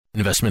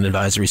Investment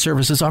advisory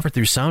services offered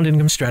through Sound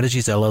Income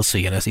Strategies,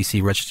 LLC, an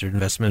SEC-registered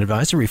investment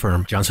advisory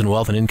firm. Johnson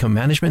Wealth and Income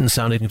Management and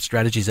Sound Income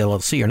Strategies,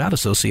 LLC are not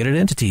associated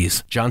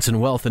entities.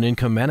 Johnson Wealth and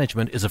Income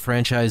Management is a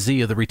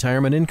franchisee of the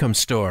Retirement Income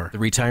Store. The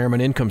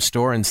Retirement Income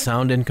Store and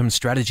Sound Income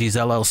Strategies,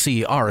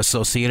 LLC are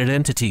associated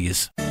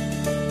entities.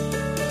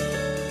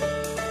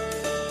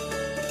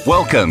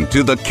 Welcome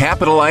to the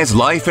Capitalized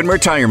Life and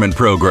Retirement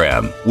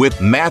Program with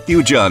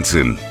Matthew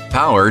Johnson,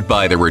 powered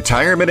by the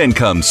Retirement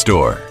Income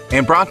Store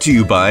and brought to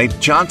you by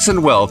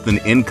Johnson Wealth and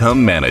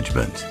Income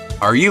Management.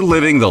 Are you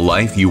living the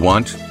life you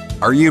want?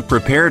 Are you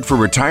prepared for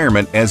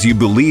retirement as you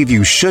believe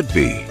you should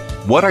be?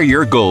 What are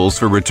your goals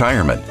for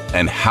retirement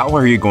and how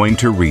are you going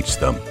to reach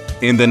them?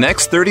 In the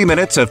next 30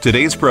 minutes of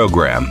today's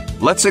program,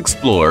 let's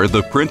explore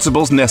the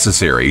principles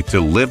necessary to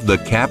live the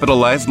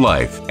capitalized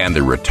life and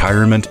the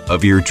retirement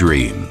of your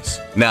dreams.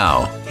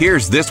 Now,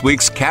 here's this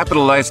week's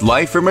Capitalized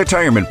Life and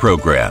Retirement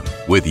Program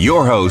with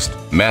your host,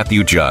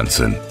 Matthew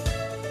Johnson.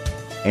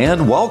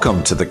 And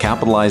welcome to the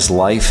Capitalized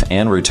Life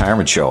and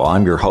Retirement Show.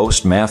 I'm your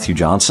host, Matthew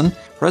Johnson,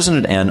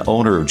 president and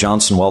owner of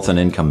Johnson Wealth and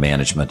Income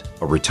Management,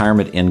 a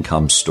retirement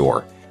income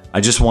store. I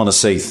just want to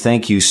say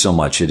thank you so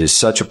much. It is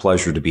such a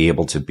pleasure to be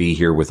able to be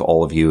here with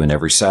all of you. And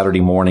every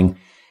Saturday morning,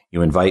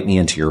 you invite me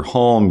into your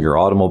home, your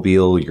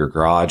automobile, your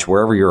garage,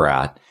 wherever you're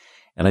at.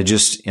 And I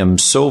just am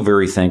so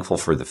very thankful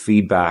for the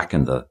feedback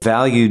and the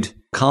valued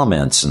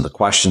comments and the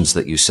questions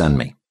that you send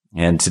me.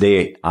 And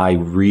today, I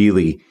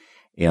really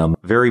am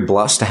very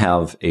blessed to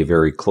have a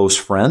very close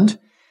friend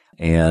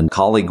and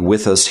colleague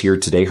with us here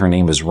today. Her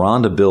name is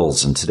Rhonda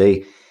Bills. And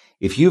today,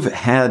 if you've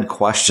had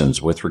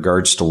questions with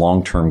regards to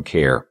long-term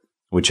care,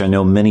 which I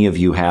know many of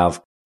you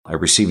have. I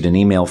received an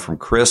email from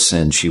Chris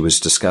and she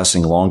was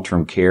discussing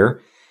long-term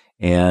care.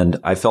 And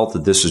I felt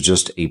that this was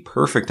just a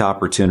perfect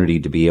opportunity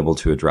to be able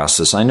to address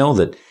this. I know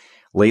that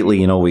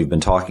lately, we've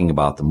been talking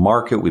about the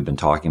market. We've been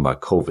talking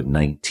about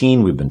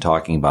COVID-19. We've been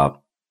talking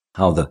about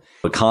how the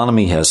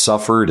economy has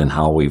suffered and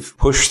how we've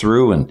pushed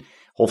through. And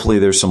hopefully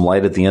there's some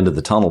light at the end of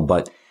the tunnel.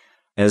 But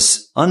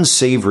as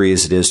unsavory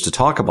as it is to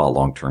talk about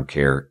long-term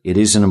care, it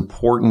is an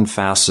important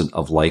facet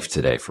of life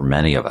today for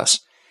many of us.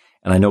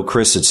 And I know,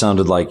 Chris, it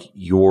sounded like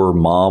your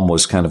mom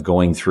was kind of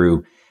going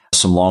through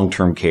some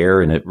long-term care,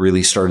 and it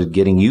really started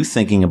getting you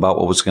thinking about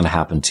what was going to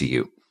happen to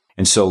you.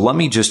 And so let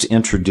me just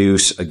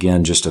introduce,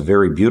 again, just a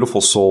very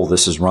beautiful soul.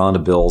 This is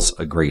Rhonda Bills,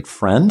 a great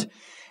friend.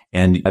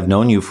 And I've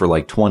known you for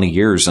like 20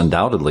 years.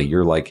 Undoubtedly,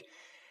 you're like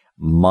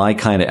my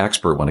kind of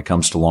expert when it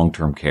comes to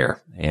long-term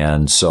care.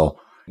 And so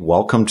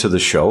welcome to the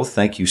show.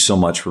 Thank you so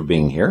much for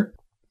being here.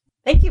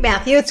 Thank you,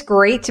 Matthew. It's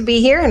great to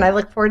be here, and I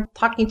look forward to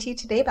talking to you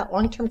today about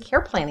long-term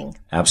care planning.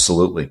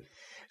 Absolutely.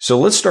 So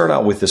let's start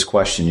out with this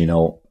question.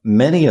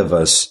 Many of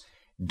us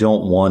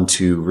don't want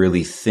to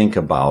really think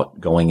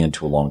about going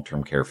into a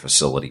long-term care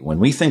facility. When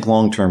we think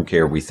long-term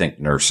care, we think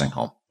nursing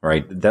home,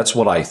 right? That's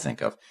what I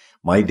think of.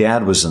 My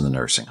dad was in the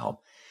nursing home.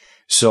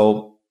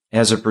 So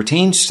as it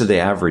pertains to the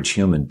average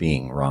human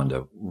being,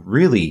 Rhonda,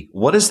 really,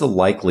 what is the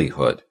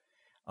likelihood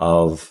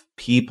of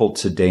people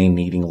today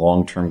needing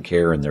long-term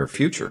care in their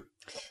future?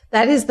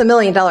 That is the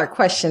million-dollar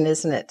question,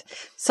 isn't it?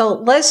 So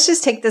let's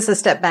just take this a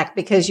step back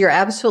because you're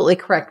absolutely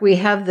correct. We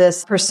have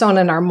this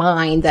persona in our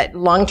mind that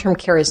long-term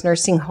care is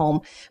nursing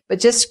home, but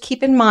just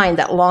keep in mind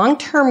that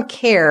long-term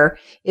care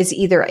is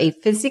either a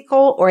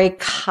physical or a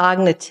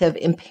cognitive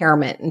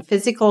impairment. And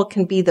physical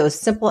can be those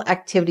simple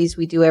activities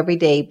we do every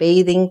day,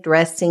 bathing,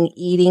 dressing,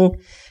 eating,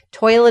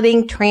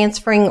 toileting,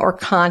 transferring, or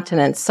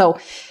continence. So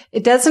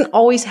it doesn't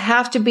always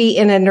have to be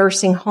in a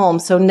nursing home.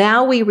 So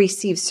now we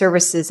receive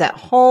services at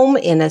home,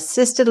 in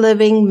assisted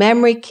living,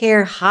 memory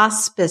care,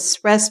 hospice,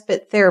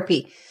 respite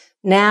therapy.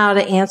 Now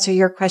to answer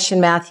your question,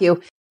 Matthew,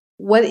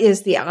 what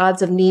is the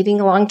odds of needing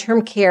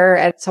long-term care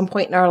at some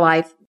point in our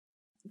life?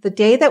 The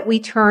day that we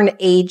turn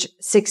age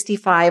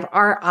 65,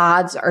 our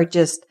odds are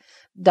just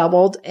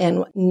doubled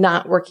and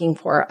not working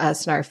for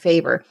us in our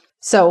favor.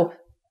 So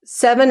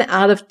 7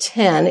 out of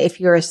 10, if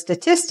you're a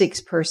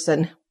statistics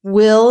person,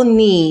 will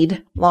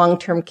need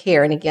long-term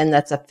care. And again,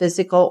 that's a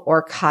physical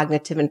or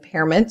cognitive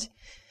impairment.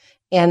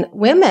 And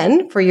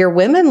women, for your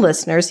women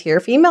listeners here,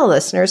 female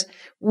listeners,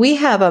 we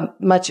have a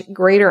much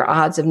greater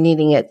odds of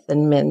needing it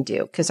than men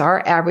do because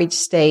our average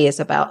stay is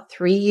about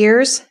 3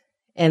 years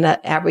and an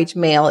average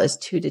male is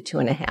 2 to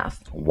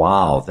 2.5.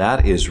 Wow,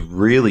 that is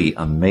really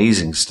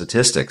amazing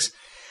statistics.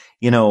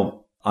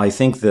 I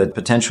think that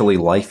potentially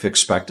life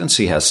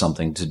expectancy has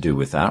something to do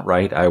with that,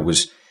 right? I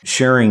was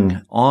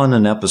sharing on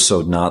an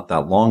episode not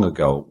that long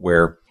ago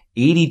where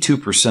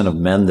 82% of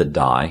men that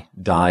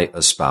die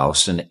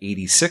espoused, and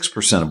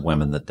 86% of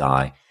women that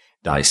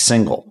die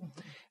single.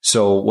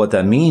 So what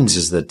that means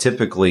is that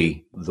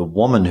typically the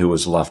woman who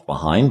was left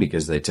behind,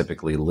 because they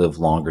typically live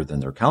longer than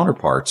their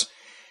counterparts,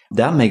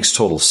 that makes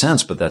total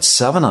sense. But that's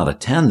 7 out of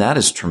 10. That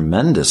is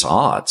tremendous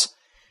odds.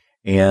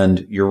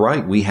 And you're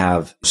right. We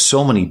have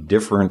so many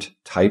different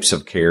types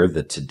of care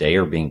that today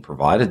are being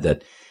provided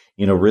that,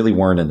 really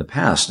weren't in the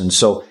past. And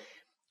so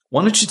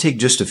why don't you take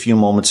just a few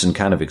moments and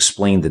kind of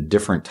explain the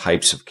different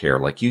types of care?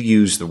 Like you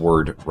use the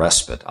word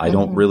respite. I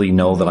don't really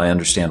know that I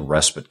understand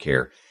respite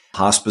care.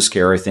 Hospice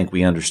care, I think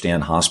we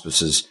understand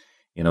hospice is,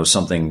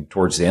 something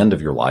towards the end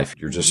of your life.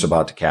 You're just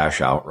about to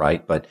cash out,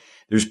 right? But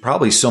there's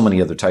probably so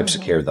many other types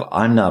of care that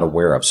I'm not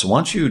aware of. So why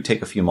don't you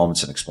take a few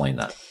moments and explain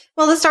that?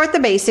 Well, let's start with the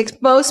basics.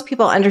 Most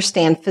people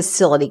understand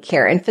facility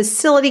care, and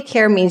facility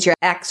care means you're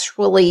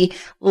actually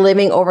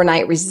living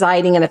overnight,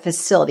 residing in a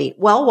facility.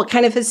 Well, what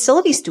kind of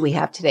facilities do we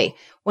have today?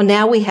 Well,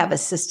 now we have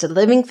assisted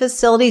living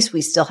facilities.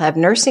 We still have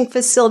nursing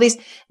facilities.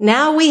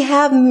 Now we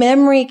have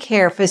memory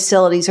care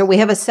facilities, or we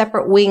have a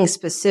separate wing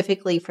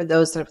specifically for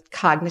those with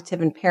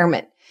cognitive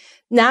impairment.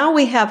 Now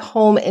we have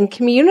home and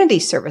community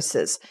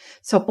services.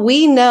 So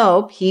we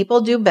know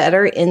people do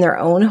better in their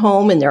own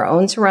home, in their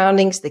own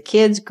surroundings. The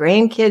kids,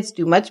 grandkids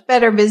do much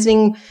better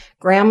visiting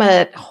grandma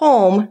at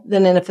home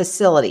than in a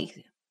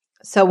facility.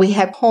 So we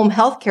have home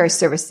health care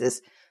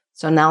services.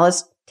 So now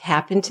let's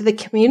tap into the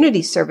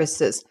community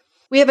services.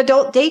 We have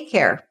adult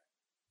daycare.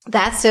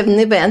 That's in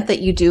the event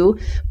that you do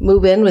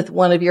move in with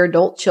one of your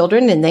adult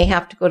children and they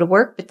have to go to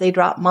work, but they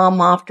drop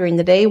mom off during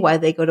the day while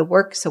they go to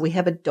work. So we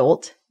have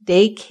adult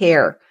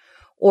daycare.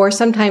 Or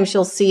sometimes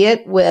you'll see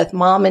it with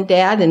mom and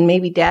dad, and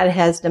maybe dad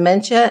has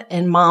dementia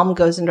and mom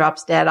goes and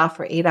drops dad off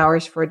for 8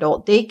 hours for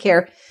adult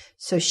daycare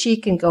so she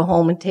can go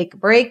home and take a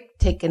break,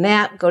 take a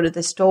nap, go to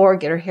the store,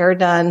 get her hair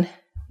done,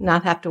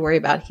 not have to worry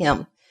about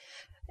him.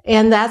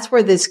 And that's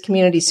where this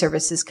community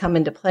services come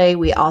into play.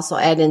 We also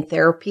add in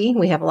therapy.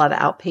 We have a lot of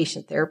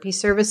outpatient therapy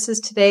services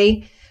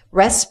today.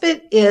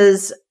 Respite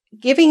is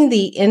giving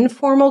the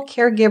informal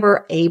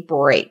caregiver a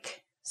break.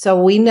 So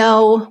we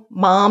know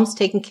mom's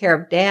taking care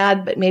of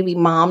dad, but maybe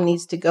mom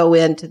needs to go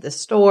into the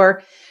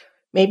store.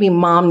 Maybe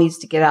mom needs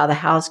to get out of the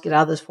house, get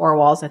out of those four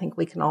walls. I think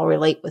we can all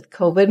relate with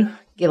COVID,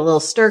 get a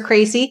little stir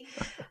crazy.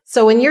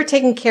 So when you're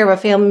taking care of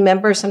a family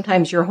member,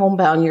 sometimes you're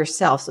homebound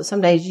yourself. So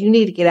sometimes you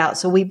need to get out.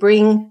 So we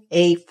bring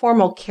a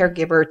formal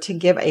caregiver to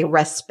give a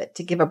respite,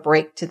 to give a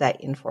break to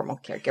that informal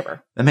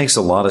caregiver. That makes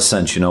a lot of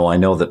sense. I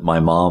know that my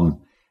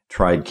mom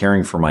tried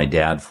caring for my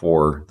dad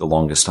for the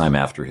longest time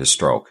after his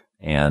stroke.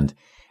 And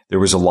there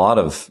was a lot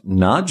of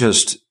not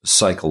just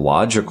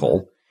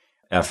psychological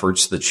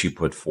efforts that she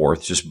put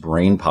forth, just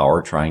brain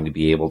power, trying to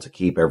be able to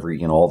keep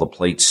all the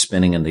plates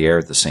spinning in the air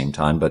at the same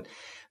time. But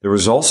there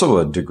was also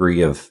a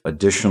degree of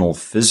additional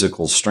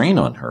physical strain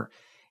on her,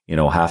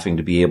 having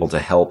to be able to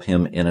help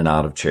him in and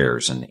out of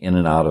chairs and in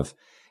and out of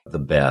the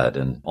bed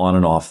and on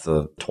and off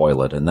the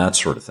toilet and that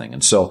sort of thing.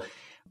 And so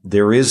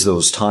there is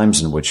those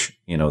times in which,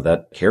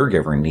 that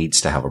caregiver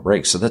needs to have a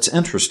break. So that's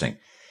interesting.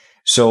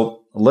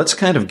 So let's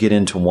kind of get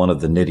into one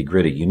of the nitty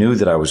gritty. You knew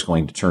that I was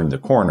going to turn the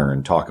corner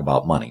and talk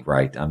about money,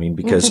 right? I mean,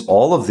 because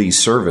all of these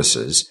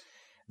services,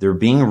 they're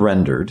being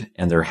rendered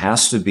and there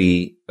has to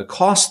be a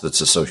cost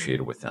that's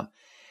associated with them.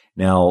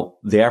 Now,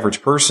 the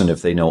average person,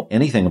 if they know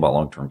anything about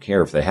long-term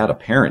care, if they had a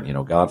parent,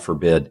 God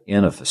forbid,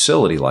 in a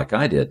facility like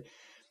I did,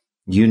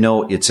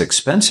 it's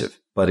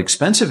expensive, but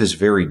expensive is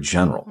very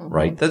general,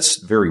 right? That's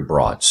very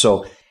broad.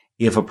 So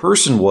if a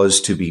person was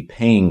to be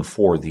paying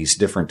for these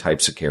different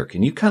types of care,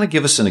 can you kind of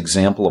give us an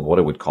example of what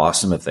it would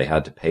cost them if they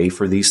had to pay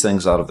for these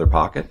things out of their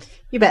pocket?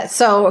 You bet.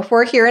 So if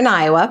we're here in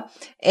Iowa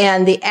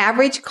and the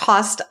average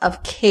cost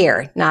of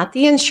care, not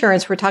the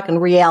insurance, we're talking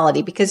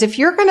reality, because if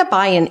you're going to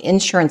buy an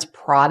insurance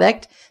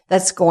product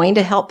that's going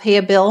to help pay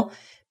a bill,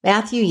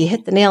 Matthew, you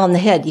hit the nail on the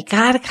head. You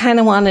got to kind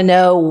of want to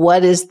know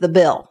what is the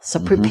bill.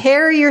 So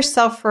prepare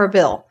yourself for a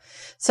bill.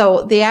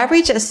 So the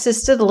average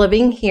assisted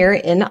living here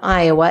in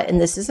Iowa, and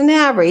this is an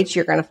average,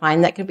 you're going to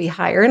find that could be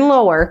higher and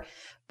lower,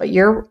 but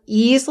you're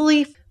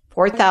easily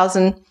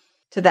 $4,000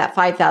 to that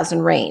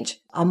 $5,000 range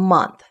a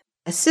month.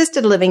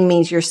 Assisted living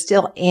means you're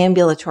still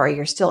ambulatory.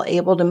 You're still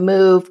able to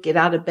move, get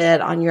out of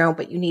bed on your own,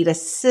 but you need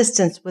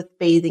assistance with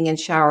bathing and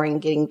showering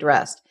and getting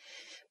dressed.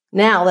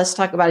 Now let's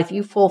talk about if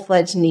you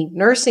full-fledged need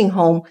nursing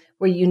home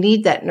where you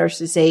need that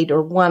nurse's aide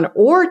or one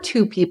or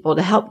two people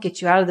to help get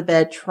you out of the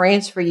bed,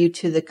 transfer you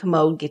to the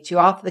commode, get you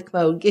off the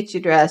commode, get you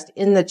dressed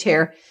in the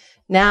chair.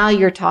 Now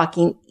you're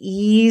talking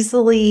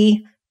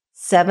easily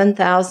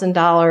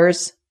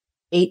 $7,000,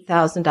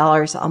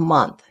 $8,000 a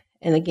month.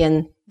 And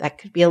again, that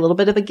could be a little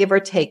bit of a give or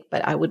take,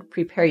 but I would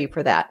prepare you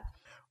for that.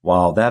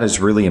 Wow, that is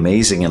really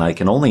amazing. And I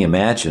can only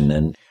imagine,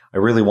 and I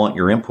really want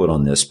your input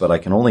on this, but I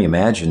can only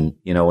imagine,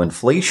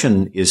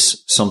 inflation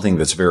is something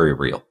that's very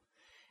real.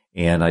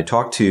 And I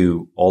talk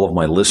to all of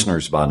my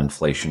listeners about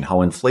inflation,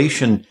 how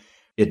inflation,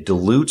 it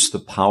dilutes the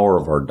power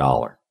of our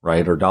dollar,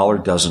 right? Our dollar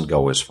doesn't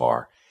go as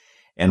far.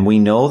 And we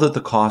know that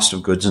the cost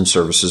of goods and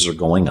services are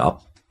going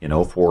up,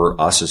 for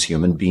us as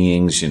human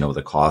beings,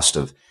 the cost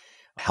of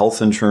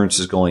health insurance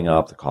is going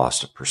up, the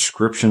cost of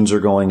prescriptions are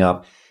going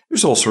up.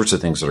 There's all sorts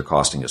of things that are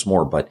costing us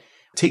more, but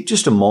take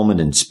just a moment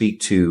and speak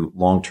to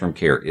long-term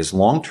care. Is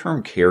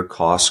long-term care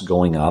costs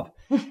going up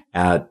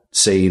at,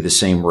 say, the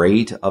same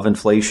rate of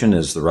inflation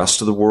as the rest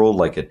of the world,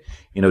 like at,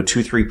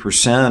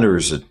 2-3%, or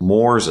is it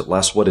more? Is it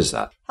less? What is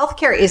that?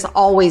 Healthcare is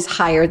always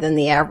higher than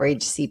the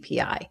average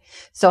CPI.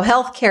 So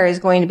healthcare is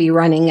going to be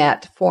running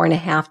at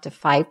 4.5% to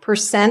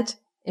 5%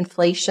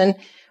 inflation,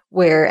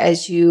 where,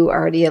 as you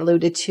already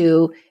alluded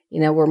to,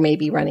 we're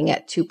maybe running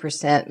at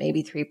 2%,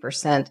 maybe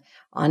 3%.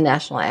 on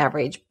national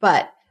average,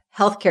 but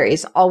healthcare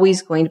is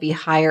always going to be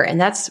higher. And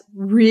that's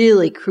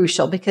really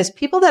crucial because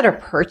people that are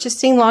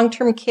purchasing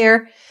long-term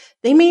care,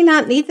 they may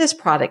not need this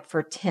product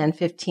for 10,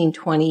 15,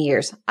 20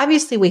 years.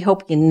 Obviously, we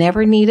hope you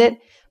never need it,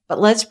 but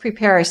let's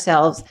prepare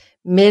ourselves.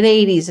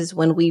 Mid-80s is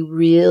when we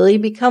really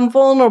become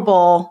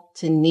vulnerable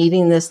to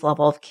needing this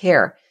level of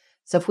care.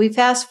 So if we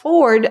fast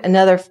forward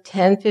another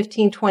 10,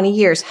 15, 20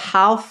 years,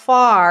 how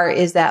far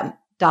is that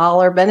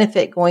dollar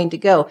benefit going to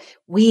go?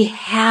 We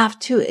have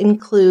to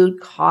include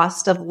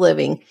cost of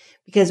living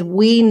because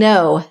we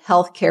know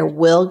healthcare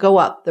will go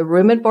up. The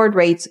room and board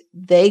rates,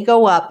 they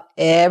go up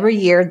every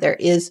year. There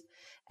is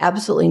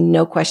absolutely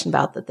no question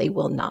about that they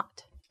will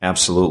not.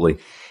 Absolutely.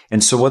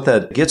 And so what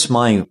that gets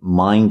my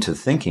mind to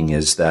thinking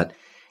is that,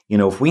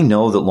 if we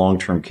know that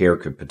long-term care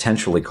could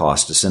potentially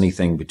cost us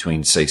anything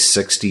between, say,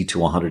 $60,000 to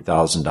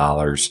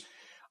 $100,000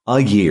 a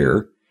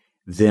year,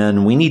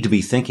 then we need to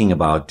be thinking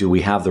about, do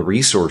we have the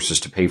resources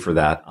to pay for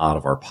that out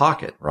of our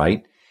pocket,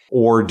 right?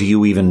 Or do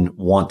you even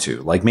want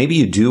to? Like maybe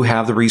you do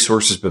have the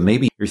resources, but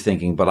maybe you're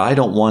thinking, but I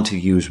don't want to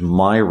use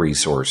my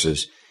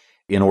resources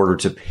in order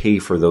to pay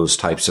for those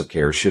types of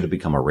care should it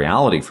become a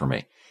reality for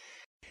me.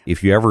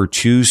 If you ever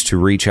choose to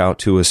reach out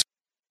to us,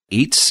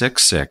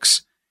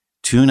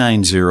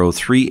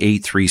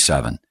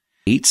 866-290-3837,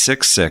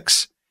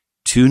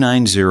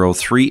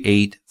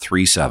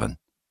 866-290-3837.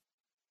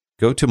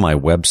 Go to my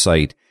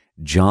website,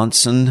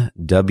 Johnson,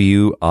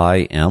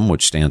 WIM,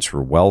 which stands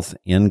for Wealth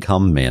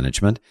Income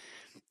Management,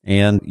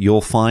 and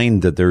you'll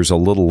find that there's a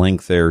little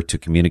link there to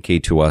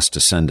communicate to us, to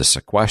send us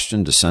a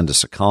question, to send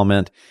us a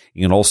comment.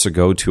 You can also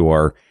go to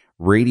our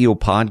radio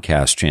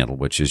podcast channel,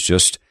 which is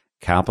just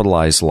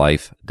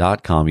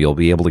capitalizelife.com. You'll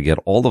be able to get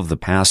all of the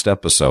past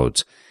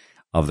episodes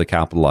of the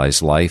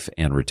Capitalized Life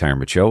and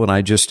Retirement Show. And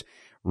I just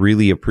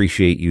really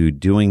appreciate you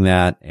doing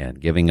that and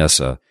giving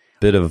us a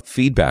bit of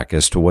feedback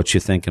as to what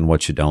you think and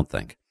what you don't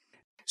think.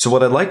 So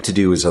what I'd like to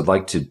do is I'd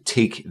like to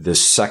take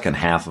this second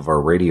half of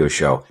our radio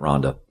show,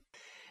 Rhonda,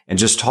 and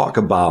just talk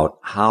about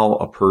how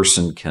a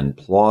person can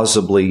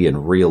plausibly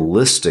and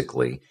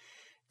realistically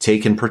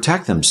take and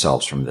protect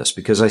themselves from this.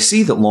 Because I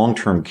see that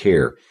long-term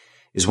care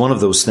is one of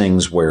those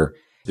things where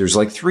there's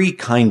like three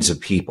kinds of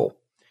people.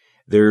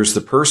 There's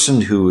the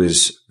person who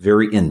is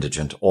very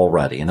indigent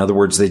already. In other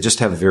words, they just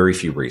have very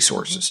few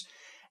resources.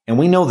 And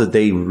we know that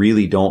they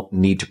really don't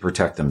need to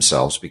protect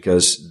themselves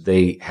because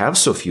they have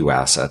so few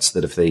assets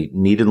that if they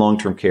needed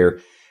long-term care,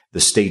 the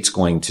state's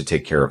going to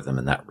take care of them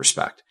in that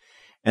respect.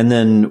 And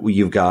then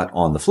you've got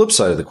on the flip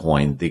side of the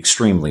coin, the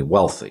extremely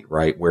wealthy,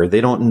 right? Where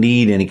they don't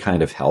need any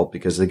kind of help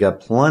because they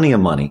got plenty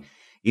of money.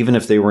 Even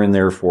if they were in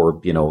there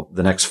for,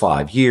 the next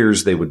 5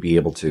 years, they would be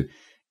able to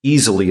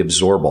easily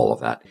absorb all of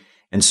that.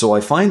 And so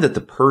I find that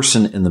the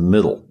person in the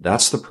middle,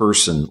 that's the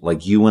person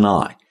like you and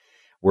I,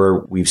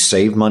 where we've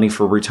saved money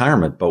for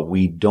retirement, but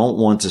we don't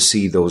want to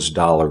see those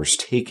dollars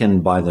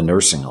taken by the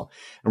nursing home.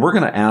 And we're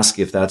going to ask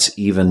if that's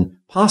even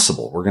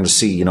possible. We're going to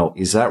see,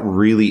 is that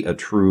really a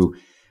true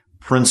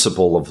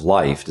principle of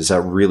life? Does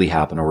that really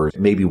happen? Or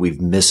maybe we've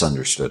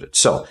misunderstood it.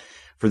 So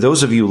for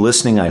those of you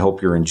listening, I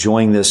hope you're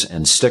enjoying this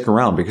and stick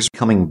around because we're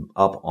coming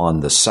up on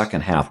the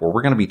second half where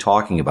we're going to be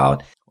talking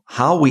about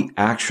how we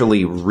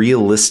actually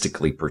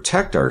realistically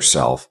protect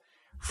ourselves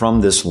from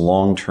this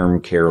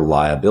long-term care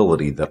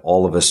liability that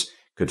all of us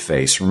could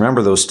face.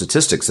 Remember those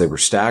statistics, they were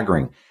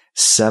staggering.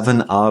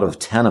 7 out of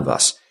 10 of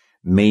us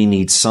may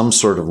need some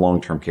sort of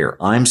long-term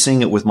care. I'm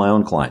seeing it with my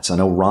own clients. I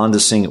know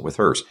Rhonda's seeing it with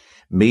hers.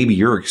 Maybe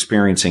you're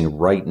experiencing it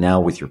right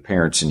now with your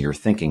parents and you're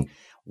thinking,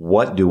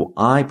 what do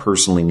I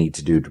personally need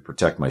to do to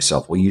protect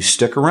myself? Well, you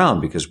stick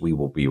around because we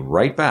will be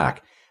right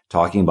back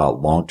talking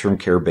about long-term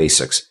care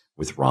basics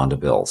with Rhonda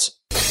Bills.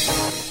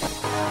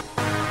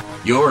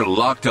 You're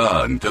locked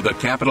on to the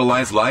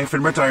Capitalized Life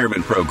and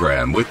Retirement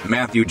Program with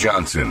Matthew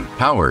Johnson,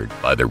 powered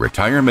by the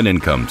Retirement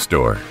Income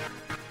Store.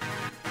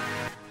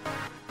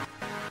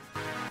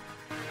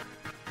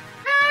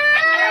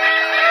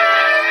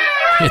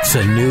 It's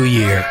a new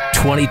year.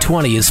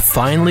 2020 is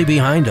finally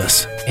behind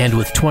us. And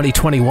with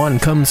 2021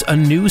 comes a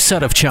new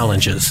set of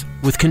challenges.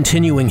 With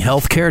continuing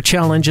healthcare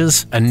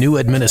challenges, a new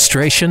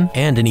administration,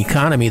 and an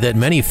economy that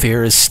many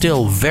fear is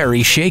still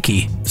very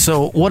shaky.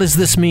 So what does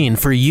this mean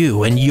for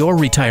you and your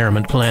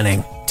retirement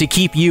planning? To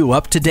keep you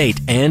up to date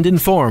and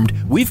informed,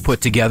 we've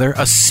put together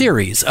a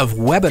series of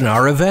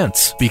webinar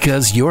events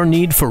because your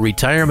need for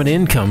retirement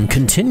income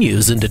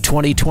continues into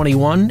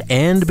 2021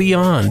 and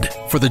beyond.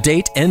 For the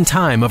date and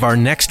time of our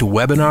next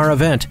webinar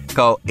event,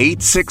 call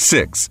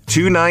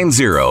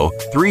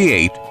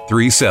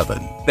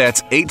 866-290-3837.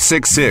 That's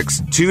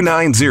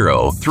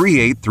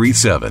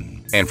 866-290-3837.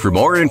 And for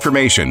more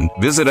information,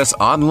 visit us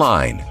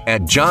online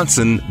at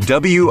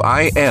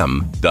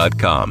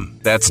johnsonwim.com.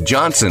 That's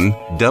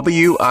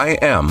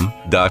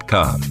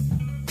johnsonwim.com.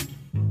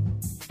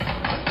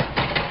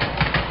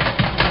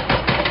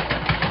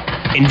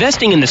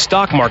 Investing in the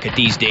stock market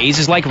these days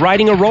is like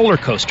riding a roller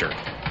coaster.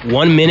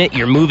 1 minute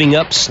you're moving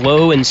up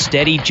slow and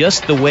steady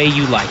just the way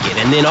you like it,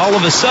 and then all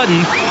of a sudden,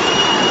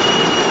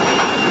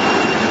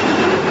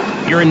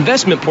 your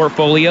investment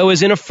portfolio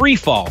is in a free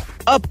fall.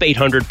 up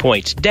 800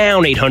 points,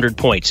 down 800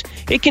 points.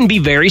 It can be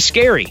very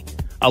scary.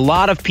 A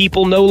lot of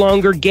people no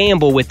longer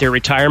gamble with their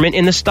retirement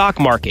in the stock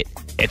market.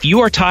 If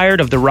you are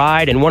tired of the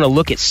ride and want to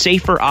look at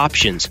safer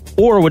options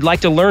or would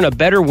like to learn a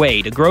better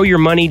way to grow your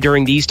money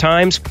during these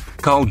times,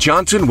 call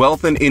Johnson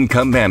Wealth and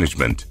Income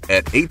Management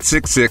at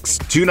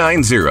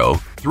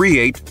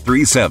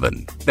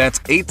 866-290-3837. That's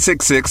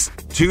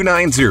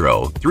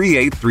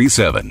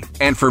 866-290-3837.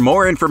 And for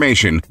more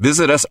information,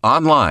 visit us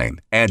online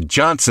at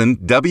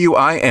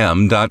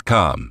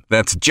johnsonwim.com.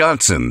 That's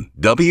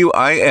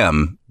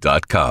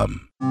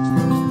johnsonwim.com.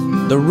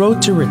 The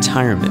road to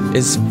retirement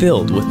is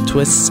filled with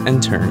twists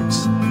and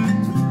turns,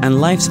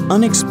 and life's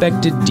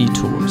unexpected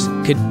detours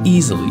could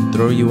easily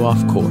throw you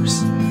off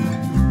course.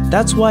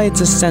 That's why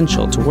it's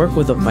essential to work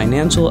with a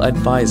financial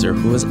advisor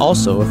who is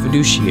also a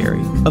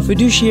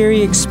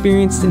fiduciary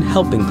experienced in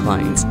helping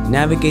clients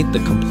navigate the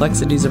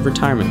complexities of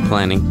retirement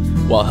planning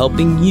while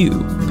helping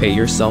you pay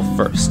yourself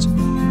first.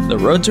 The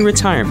road to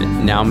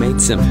retirement now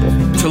made simple.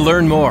 To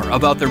learn more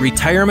about the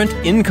Retirement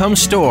Income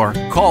Store,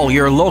 call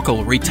your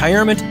local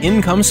retirement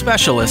income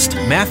specialist,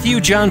 Matthew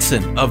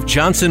Johnson of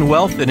Johnson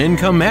Wealth and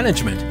Income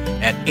Management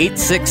at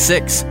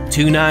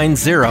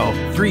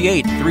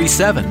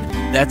 866-290-3837.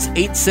 That's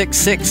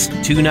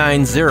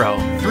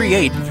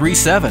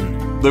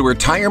 866-290-3837. The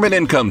Retirement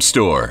Income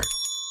Store,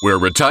 where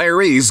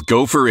retirees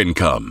go for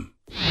income.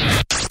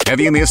 Have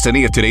you missed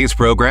any of today's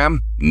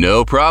program?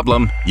 No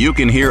problem. You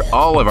can hear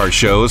all of our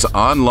shows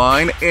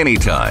online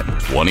anytime,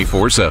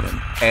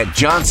 24/7 at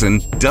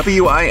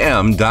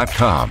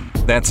johnsonwim.com.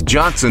 That's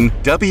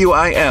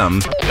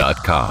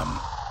johnsonwim.com.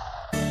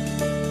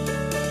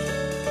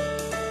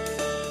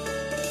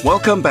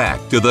 Welcome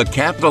back to the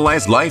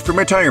Capitalized Life and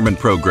Retirement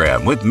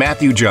Program with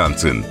Matthew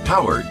Johnson,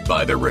 powered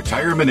by the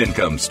Retirement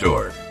Income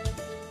Store.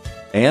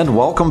 And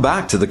welcome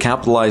back to the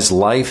Capitalized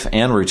Life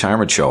and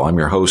Retirement Show. I'm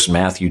your host,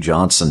 Matthew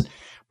Johnson,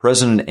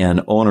 president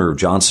and owner of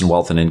Johnson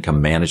Wealth and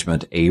Income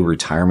Management, a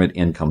retirement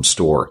income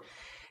store.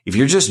 If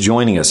you're just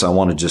joining us, I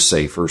want to just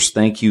say first,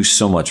 thank you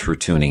so much for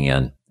tuning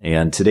in.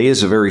 And today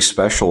is a very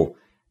special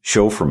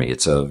show for me.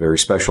 It's a very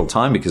special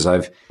time because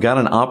I've got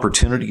an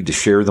opportunity to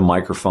share the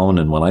microphone.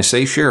 And when I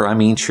say share, I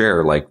mean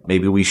share. Like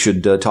maybe we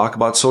should talk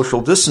about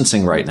social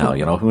distancing right now.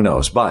 Who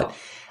knows? But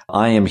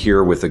I am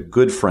here with a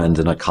good friend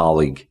and a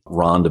colleague,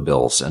 Rhonda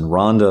Bills. And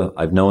Rhonda,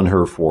 I've known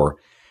her for,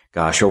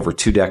 over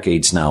 2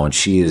 decades now. And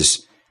she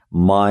is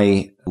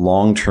my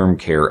long-term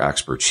care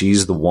expert.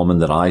 She's the woman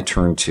that I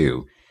turn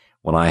to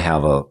when I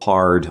have a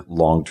hard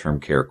long-term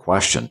care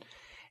question.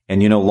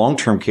 And,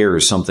 long-term care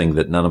is something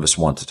that none of us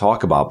want to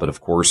talk about, but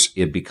of course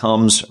it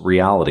becomes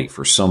reality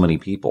for so many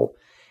people.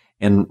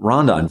 And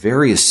Rhonda, I'm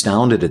very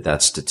astounded at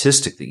that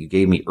statistic that you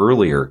gave me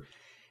earlier,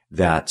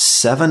 that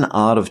 7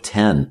 out of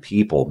 10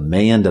 people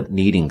may end up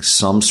needing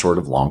some sort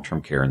of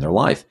long-term care in their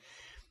life.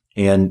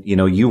 And,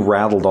 you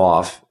rattled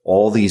off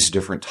all these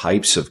different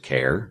types of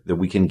care that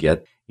we can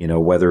get,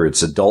 whether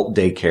it's adult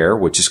daycare,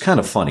 which is kind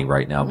of funny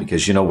right now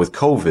because, with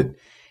COVID,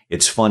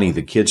 it's funny.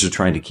 The kids are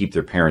trying to keep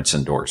their parents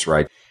indoors,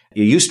 right?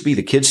 It used to be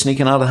the kids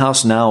sneaking out of the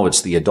house. Now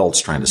it's the adults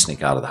trying to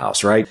sneak out of the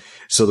house, right?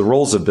 So the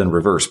roles have been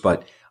reversed,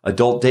 but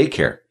adult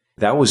daycare,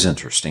 that was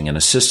interesting, and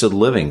assisted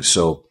living.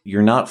 So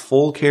you're not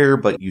full care,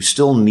 but you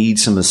still need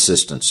some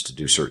assistance to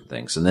do certain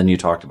things. And then you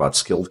talked about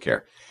skilled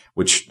care,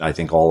 which I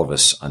think all of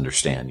us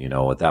understand.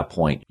 At that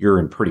point, you're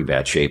in pretty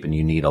bad shape and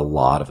you need a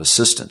lot of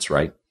assistance,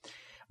 right?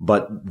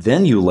 But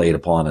then you laid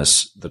upon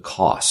us the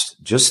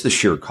cost, just the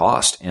sheer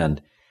cost.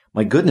 And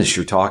my goodness,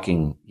 you're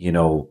talking,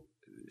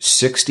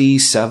 60,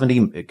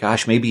 70,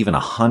 maybe even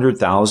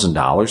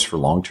 $100,000 for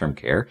long-term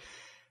care.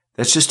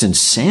 That's just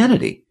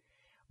insanity.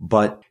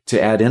 But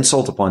to add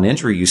insult upon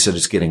injury, you said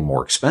it's getting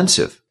more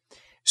expensive.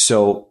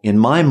 So in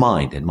my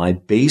mind, in my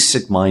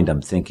basic mind,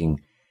 I'm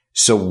thinking,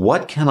 so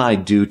what can I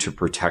do to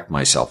protect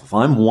myself? If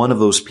I'm one of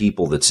those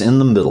people that's in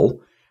the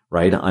middle,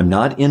 right? I'm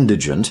not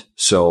indigent.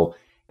 So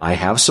I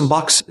have some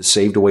bucks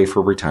saved away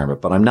for retirement,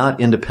 but I'm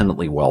not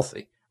independently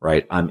wealthy,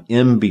 right? I'm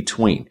in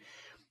between.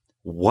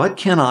 What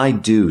can I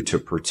do to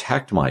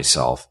protect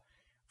myself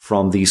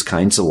from these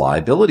kinds of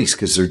liabilities?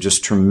 Because they're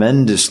just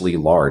tremendously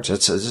large.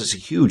 That's a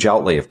huge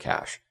outlay of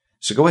cash.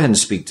 So go ahead and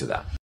speak to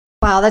that.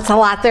 Wow, that's a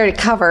lot there to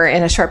cover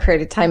in a short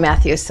period of time,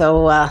 Matthew.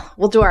 So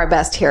we'll do our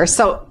best here.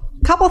 So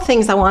a couple of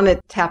things I want to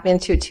tap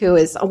into too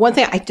is one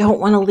thing I don't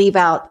want to leave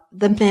out,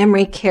 the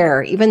memory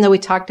care. Even though we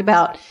talked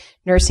about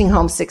nursing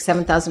homes,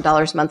 $6,000,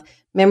 $7,000 a month,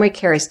 memory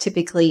care is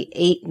typically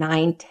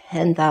 $8,000,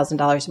 $9,000,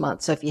 $10,000 a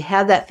month. So if you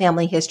have that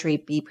family history,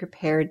 be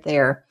prepared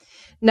there.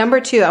 Number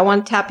 2, I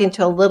want to tap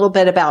into a little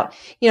bit about,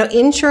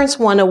 insurance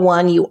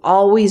 101. You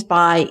always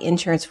buy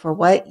insurance for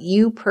what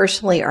you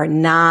personally are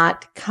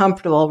not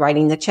comfortable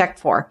writing the check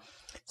for.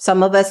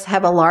 Some of us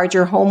have a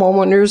larger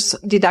homeowner's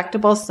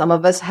deductible. Some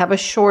of us have a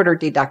shorter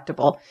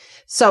deductible.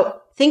 So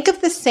think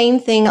of the same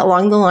thing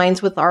along the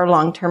lines with our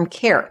long-term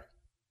care.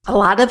 A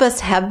lot of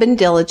us have been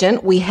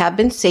diligent. We have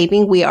been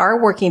saving. We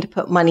are working to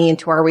put money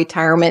into our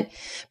retirement.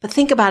 But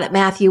think about it,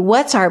 Matthew.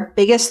 What's our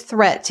biggest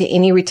threat to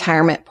any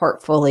retirement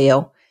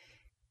portfolio?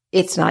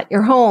 It's not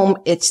your home.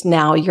 It's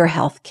now your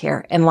health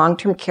care, and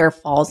long-term care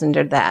falls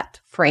into that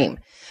frame.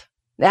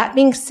 That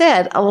being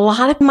said, a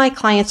lot of my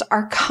clients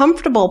are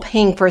comfortable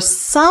paying for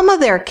some of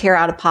their care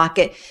out of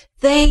pocket.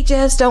 They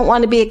just don't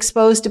want to be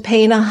exposed to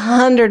paying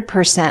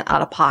 100%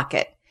 out of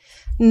pocket.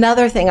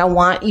 Another thing I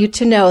want you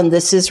to know, and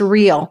this is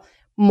real,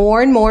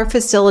 more and more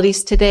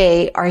facilities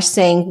today are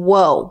saying,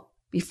 whoa,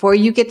 before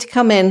you get to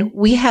come in,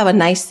 we have a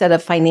nice set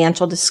of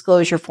financial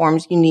disclosure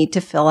forms you need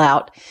to fill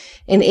out.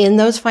 And in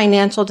those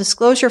financial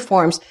disclosure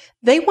forms,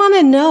 they want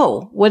to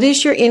know, what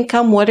is your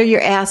income? What are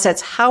your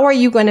assets? How are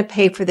you going to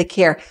pay for the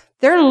care?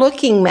 They're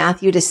looking,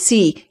 Matthew, to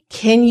see,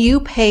 can you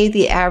pay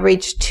the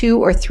average 2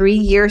 or 3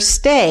 year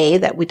stay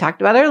that we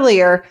talked about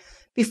earlier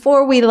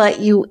before we let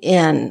you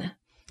in?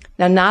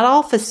 Now, not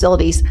all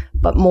facilities,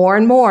 but more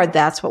and more,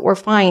 that's what we're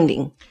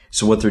finding.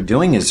 So what they're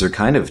doing is they're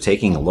kind of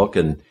taking a look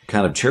and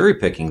kind of cherry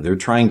picking. They're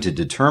trying to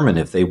determine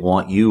if they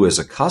want you as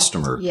a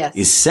customer, yes,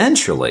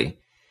 essentially,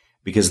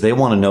 because they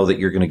want to know that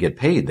you're going to get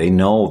paid. They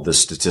know the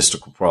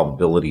statistical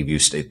probability of you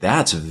stay.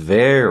 That's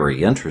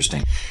very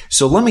interesting.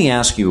 So let me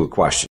ask you a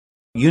question.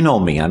 You know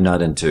me, I'm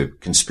not into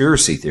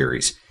conspiracy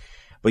theories,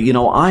 but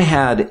I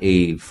had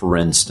for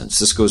instance,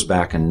 this goes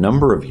back a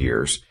number of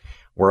years,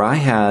 where I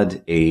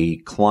had a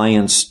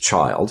client's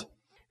child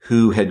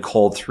who had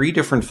called 3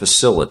 different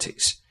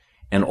facilities.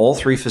 And all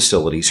 3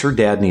 facilities, her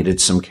dad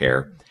needed some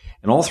care,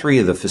 and all 3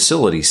 of the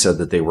facilities said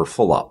that they were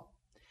full up.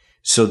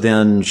 So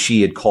then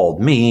she had called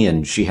me,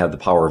 and she had the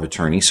power of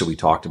attorney, so we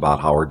talked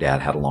about how her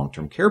dad had a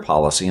long-term care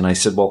policy, and I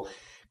said, well,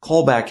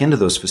 call back into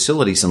those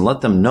facilities and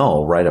let them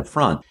know right up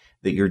front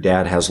that your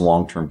dad has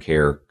long-term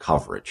care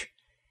coverage.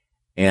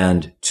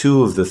 And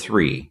 2 of the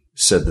 3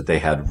 said that they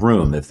had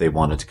room if they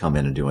wanted to come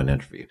in and do an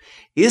interview.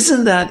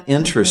 Isn't that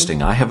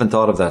interesting? I haven't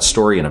thought of that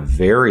story in a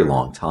very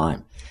long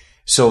time.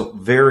 So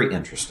very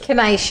interesting. Can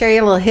I share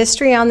you a little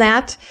history on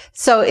that?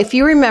 So if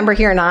you remember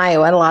here in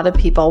Iowa, a lot of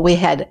people, we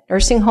had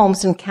nursing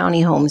homes and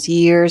county homes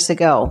years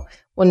ago.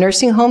 When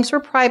nursing homes were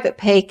private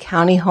pay,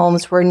 county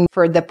homes were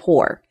for the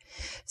poor.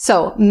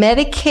 So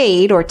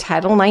Medicaid or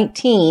Title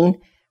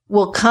 19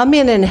 will come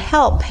in and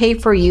help pay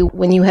for you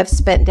when you have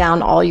spent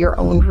down all your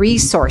own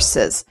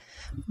resources.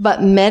 But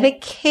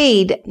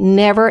Medicaid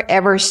never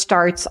ever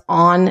starts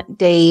on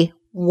day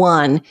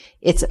one.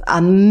 It's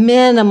a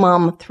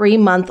minimum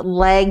 3-month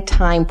lag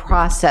time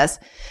process.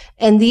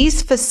 And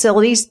these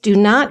facilities do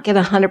not get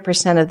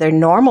 100% of their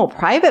normal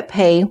private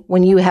pay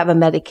when you have a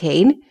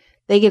Medicaid.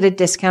 They get a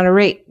discounted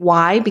rate.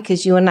 Why?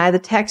 Because you and I, the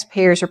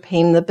taxpayers, are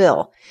paying the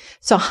bill.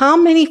 So how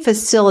many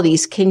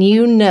facilities can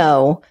you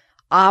know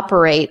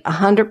operate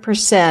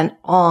 100%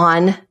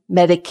 on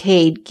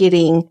Medicaid,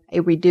 getting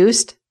a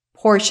reduced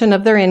portion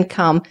of their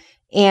income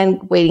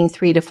and waiting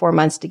 3 to 4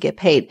 months to get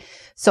paid?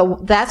 So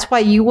that's why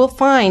you will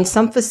find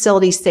some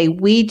facilities say,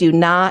 we do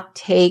not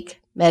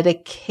take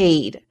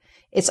Medicaid.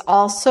 It's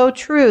also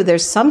true,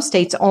 there's some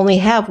states only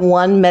have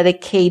 1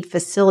 Medicaid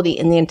facility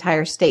in the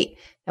entire state.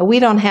 Now, we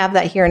don't have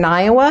that here in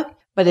Iowa,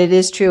 but it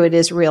is true. It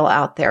is real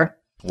out there.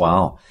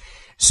 Wow.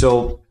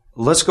 So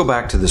let's go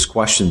back to this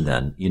question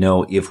then.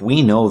 If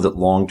we know that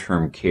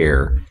long-term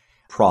care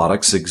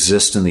products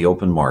exist in the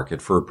open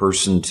market for a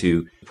person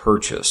to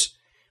purchase,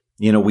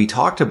 we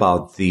talked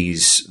about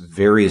these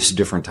various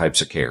different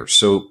types of care.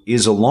 So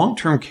is a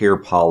long-term care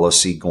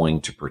policy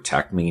going to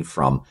protect me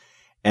from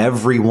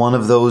every one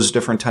of those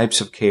different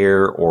types of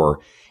care? Or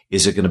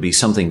is it going to be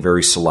something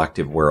very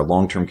selective where a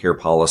long-term care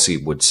policy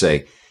would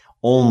say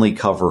only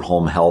cover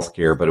home health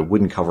care, but it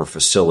wouldn't cover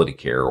facility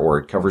care, or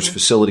it covers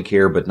facility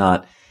care, but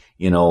not,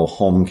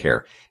 home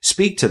care?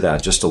 Speak to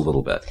that just a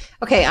little bit.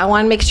 Okay. I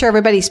want to make sure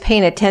everybody's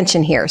paying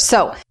attention here.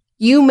 So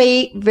you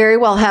may very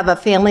well have a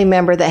family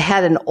member that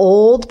had an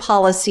old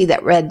policy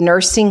that read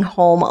nursing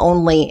home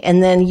only.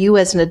 And then you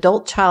as an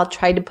adult child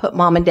tried to put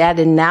mom and dad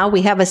in. Now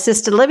we have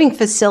assisted living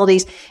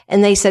facilities,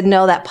 and they said,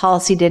 no, that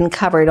policy didn't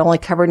cover it. Only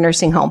covered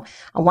nursing home.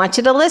 I want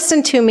you to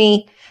listen to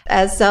me.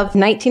 As of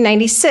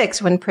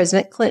 1996, when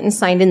President Clinton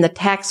signed in the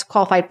tax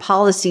qualified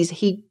policies,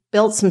 he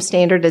built some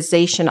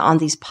standardization on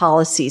these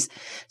policies.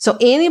 So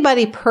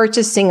anybody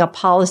purchasing a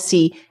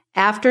policy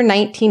after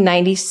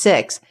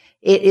 1996,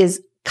 it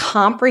is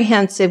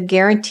comprehensive,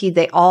 guaranteed.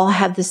 They all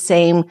have the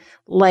same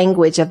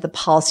language of the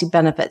policy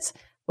benefits.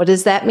 What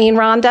does that mean,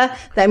 Rhonda?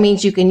 That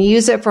means you can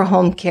use it for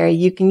home care.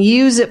 You can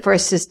use it for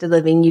assisted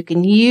living. You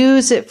can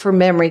use it for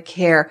memory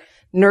care,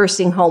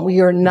 nursing home.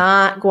 You're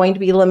not going to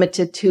be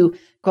limited to,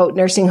 quote,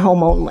 nursing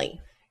home only.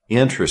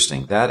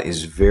 Interesting. That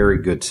is very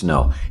good to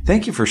know.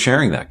 Thank you for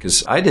sharing that,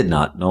 because I did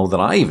not know that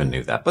I even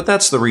knew that. But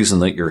that's the reason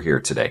that you're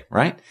here today,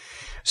 right?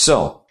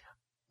 So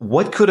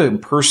what could a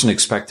person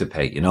expect to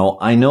pay?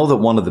 I know that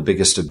one of the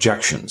biggest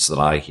objections that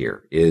I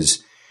hear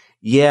is,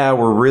 yeah,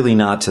 we're really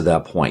not to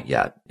that point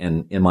yet.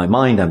 And in my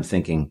mind, I'm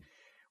thinking,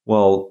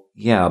 well,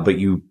 yeah, but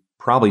you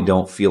probably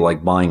don't feel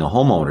like buying a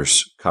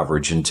homeowner's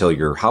coverage until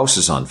your house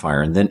is on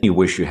fire, and then you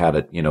wish you had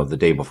it, the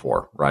day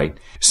before, right?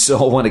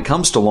 So when it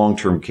comes to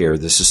long-term care,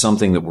 this is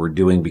something that we're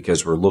doing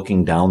because we're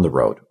looking down the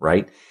road,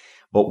 right?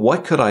 But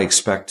what could I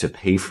expect to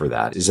pay for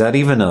that? Is that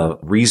even a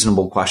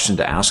reasonable question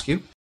to ask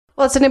you?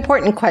 Well, it's an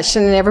important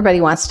question and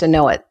everybody wants to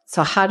know it.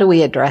 So how do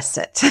we address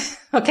it?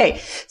 Okay.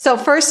 So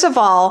first of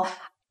all,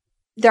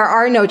 there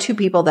are no two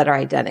people that are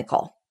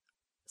identical.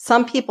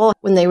 Some people,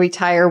 when they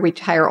retire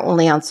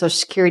only on Social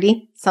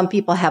Security. Some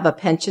people have a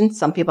pension.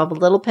 Some people have a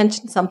little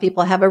pension. Some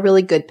people have a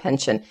really good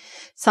pension.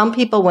 Some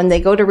people, when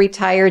they go to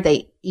retire,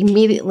 they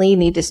immediately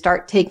need to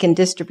start taking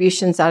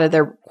distributions out of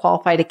their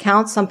qualified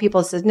accounts. Some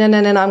people say, no,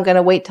 I'm going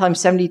to wait till I'm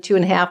 72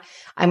 and a half.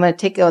 I'm going to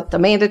take out the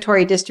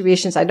mandatory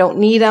distributions. I don't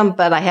need them,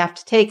 but I have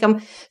to take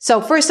them.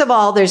 So first of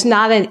all, there's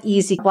not an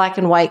easy black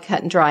and white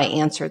cut and dry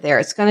answer there.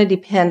 It's going to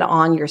depend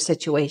on your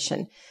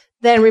situation.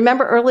 Then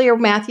remember earlier,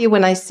 Matthew,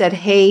 when I said,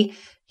 hey,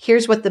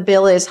 here's what the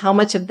bill is. How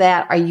much of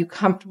that are you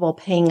comfortable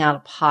paying out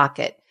of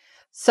pocket?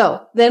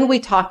 So then we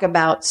talk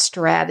about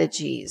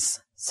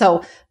strategies.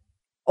 So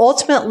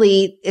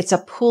ultimately, it's a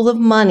pool of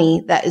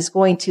money that is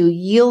going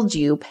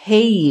to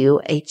pay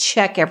you a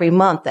check every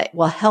month that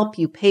will help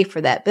you pay for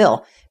that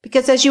bill.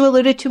 Because as you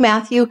alluded to,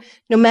 Matthew,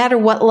 no matter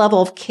what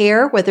level of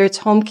care, whether it's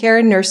home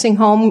care, nursing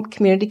home,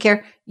 community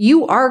care,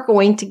 you are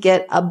going to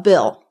get a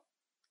bill.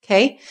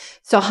 Okay.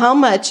 So how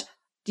much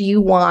do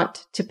you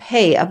want to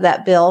pay of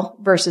that bill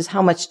versus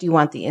how much do you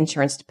want the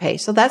insurance to pay?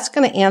 So that's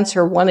going to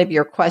answer one of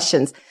your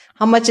questions.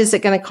 How much is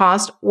it going to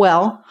cost?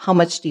 Well, how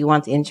much do you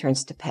want the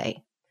insurance to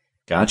pay?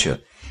 Gotcha.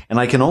 And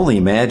I can only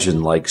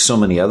imagine, like so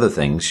many other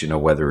things,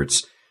 whether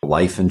it's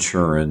life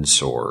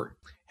insurance or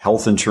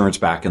health insurance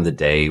back in the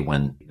day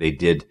when they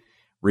did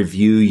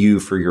review you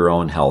for your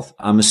own health.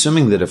 I'm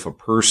assuming that if a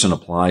person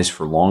applies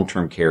for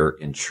long-term care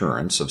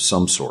insurance of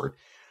some sort,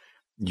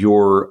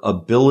 your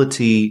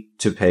ability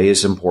to pay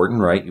is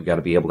important, right? You've got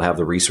to be able to have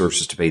the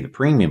resources to pay the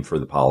premium for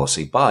the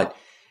policy, but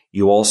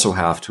you also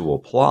have to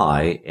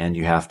apply and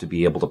you have to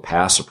be able to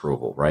pass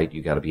approval, right?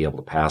 You got to be able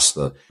to pass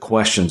the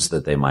questions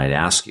that they might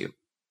ask you.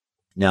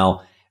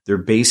 Now, they're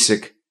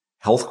basic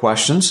health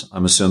questions,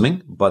 I'm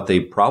assuming, but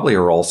they probably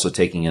are also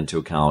taking into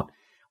account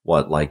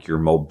like your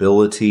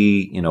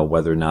mobility,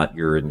 whether or not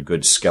you're in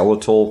good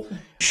skeletal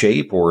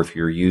shape or if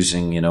you're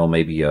using,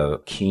 maybe a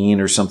cane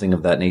or something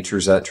of that nature.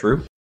 Is that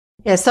true?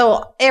 Yeah.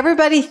 So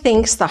everybody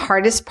thinks the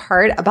hardest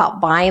part about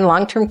buying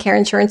long-term care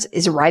insurance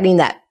is writing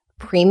that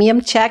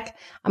premium check.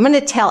 I'm going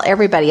to tell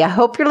everybody, I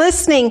hope you're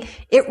listening.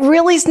 It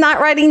really is not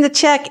writing the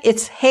check.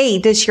 It's, hey,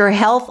 does your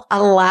health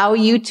allow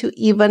you to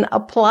even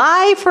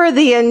apply for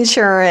the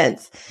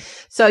insurance?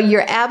 So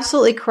you're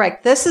absolutely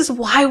correct. This is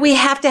why we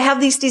have to have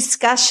these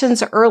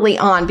discussions early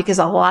on, because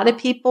a lot of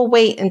people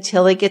wait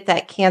until they get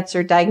that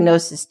cancer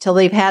diagnosis, till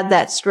they've had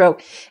that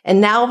stroke.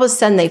 And now all of a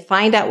sudden they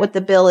find out what the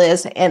bill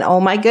is. And oh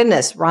my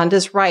goodness,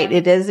 Rhonda's right.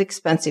 It is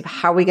expensive.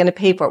 How are we going to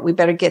pay for it? We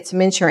better get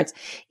some insurance.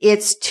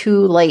 It's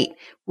too late.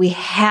 We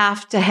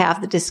have to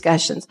have the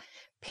discussions.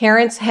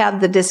 Parents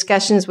have the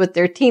discussions with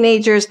their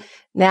teenagers.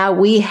 Now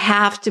we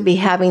have to be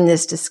having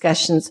these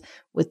discussions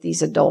with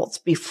these adults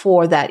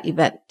before that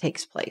event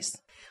takes place.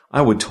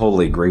 I would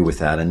totally agree with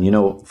that. And,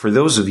 for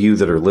those of you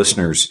that are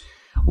listeners,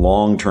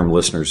 long-term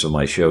listeners of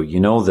my show, you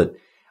know that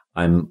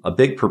I'm a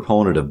big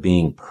proponent of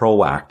being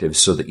proactive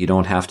so that you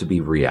don't have to be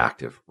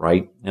reactive,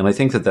 right? And I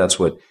think that that's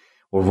what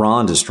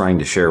Rhonda is trying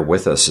to share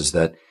with us, is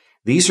that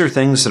these are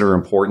things that are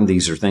important.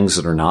 These are things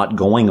that are not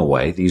going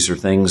away. These are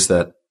things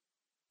that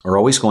are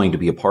always going to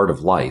be a part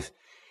of life.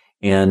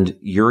 And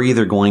you're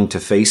either going to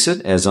face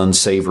it as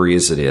unsavory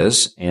as it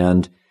is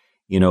and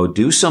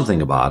do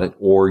something about it,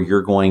 or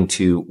you're going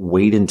to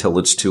wait until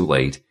it's too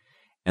late.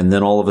 And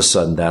then all of a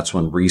sudden, that's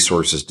when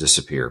resources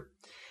disappear.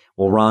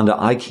 Well, Rhonda,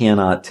 I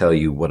cannot tell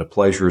you what a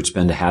pleasure it's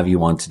been to have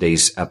you on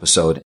today's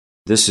episode.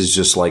 This is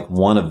just like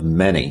one of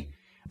many,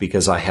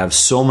 because I have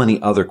so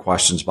many other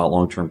questions about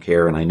long-term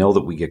care. And I know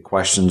that we get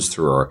questions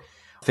through our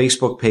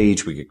Facebook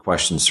page. We get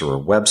questions through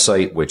our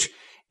website, which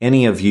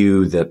any of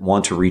you that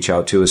want to reach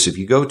out to us, if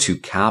you go to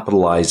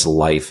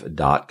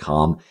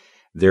capitalizelife.com,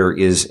 there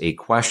is a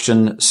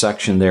question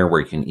section there where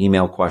you can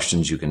email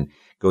questions. You can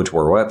go to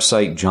our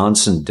website,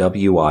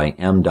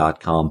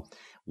 johnsonwim.com.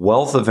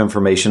 Wealth of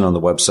information on the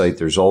website.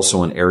 There's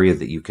also an area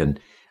that you can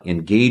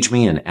engage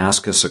me and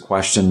ask us a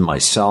question.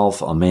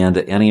 Myself,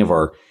 Amanda, any of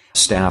our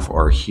staff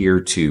are here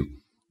to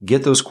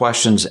get those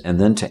questions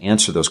and then to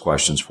answer those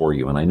questions for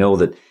you. And I know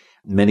that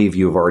many of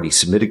you have already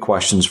submitted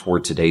questions for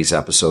today's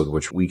episode,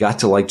 which we got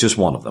to like just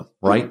one of them,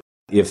 right?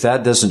 If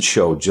that doesn't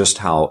show just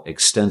how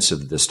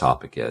extensive this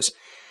topic is.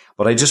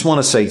 But I just want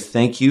to say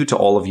thank you to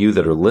all of you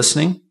that are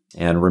listening.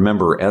 And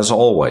remember, as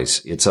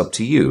always, it's up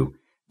to you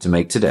to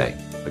make today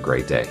a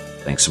great day.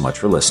 Thanks so much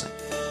for listening.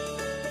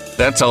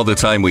 That's all the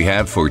time we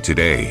have for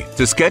today.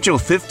 To schedule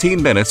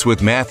 15 minutes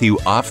with Matthew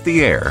off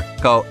the air,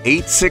 call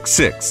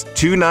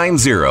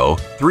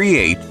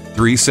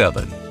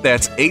 866-290-3837.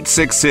 That's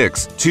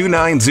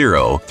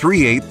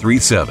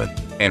 866-290-3837.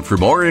 And for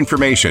more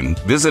information,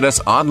 visit us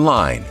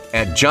online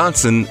at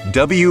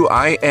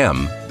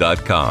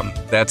johnsonwim.com.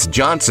 That's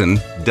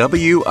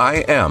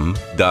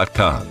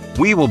johnsonwim.com.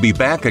 We will be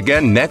back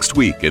again next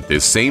week at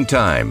this same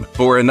time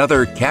for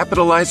another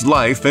Capitalized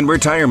Life and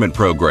Retirement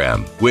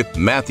program with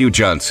Matthew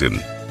Johnson.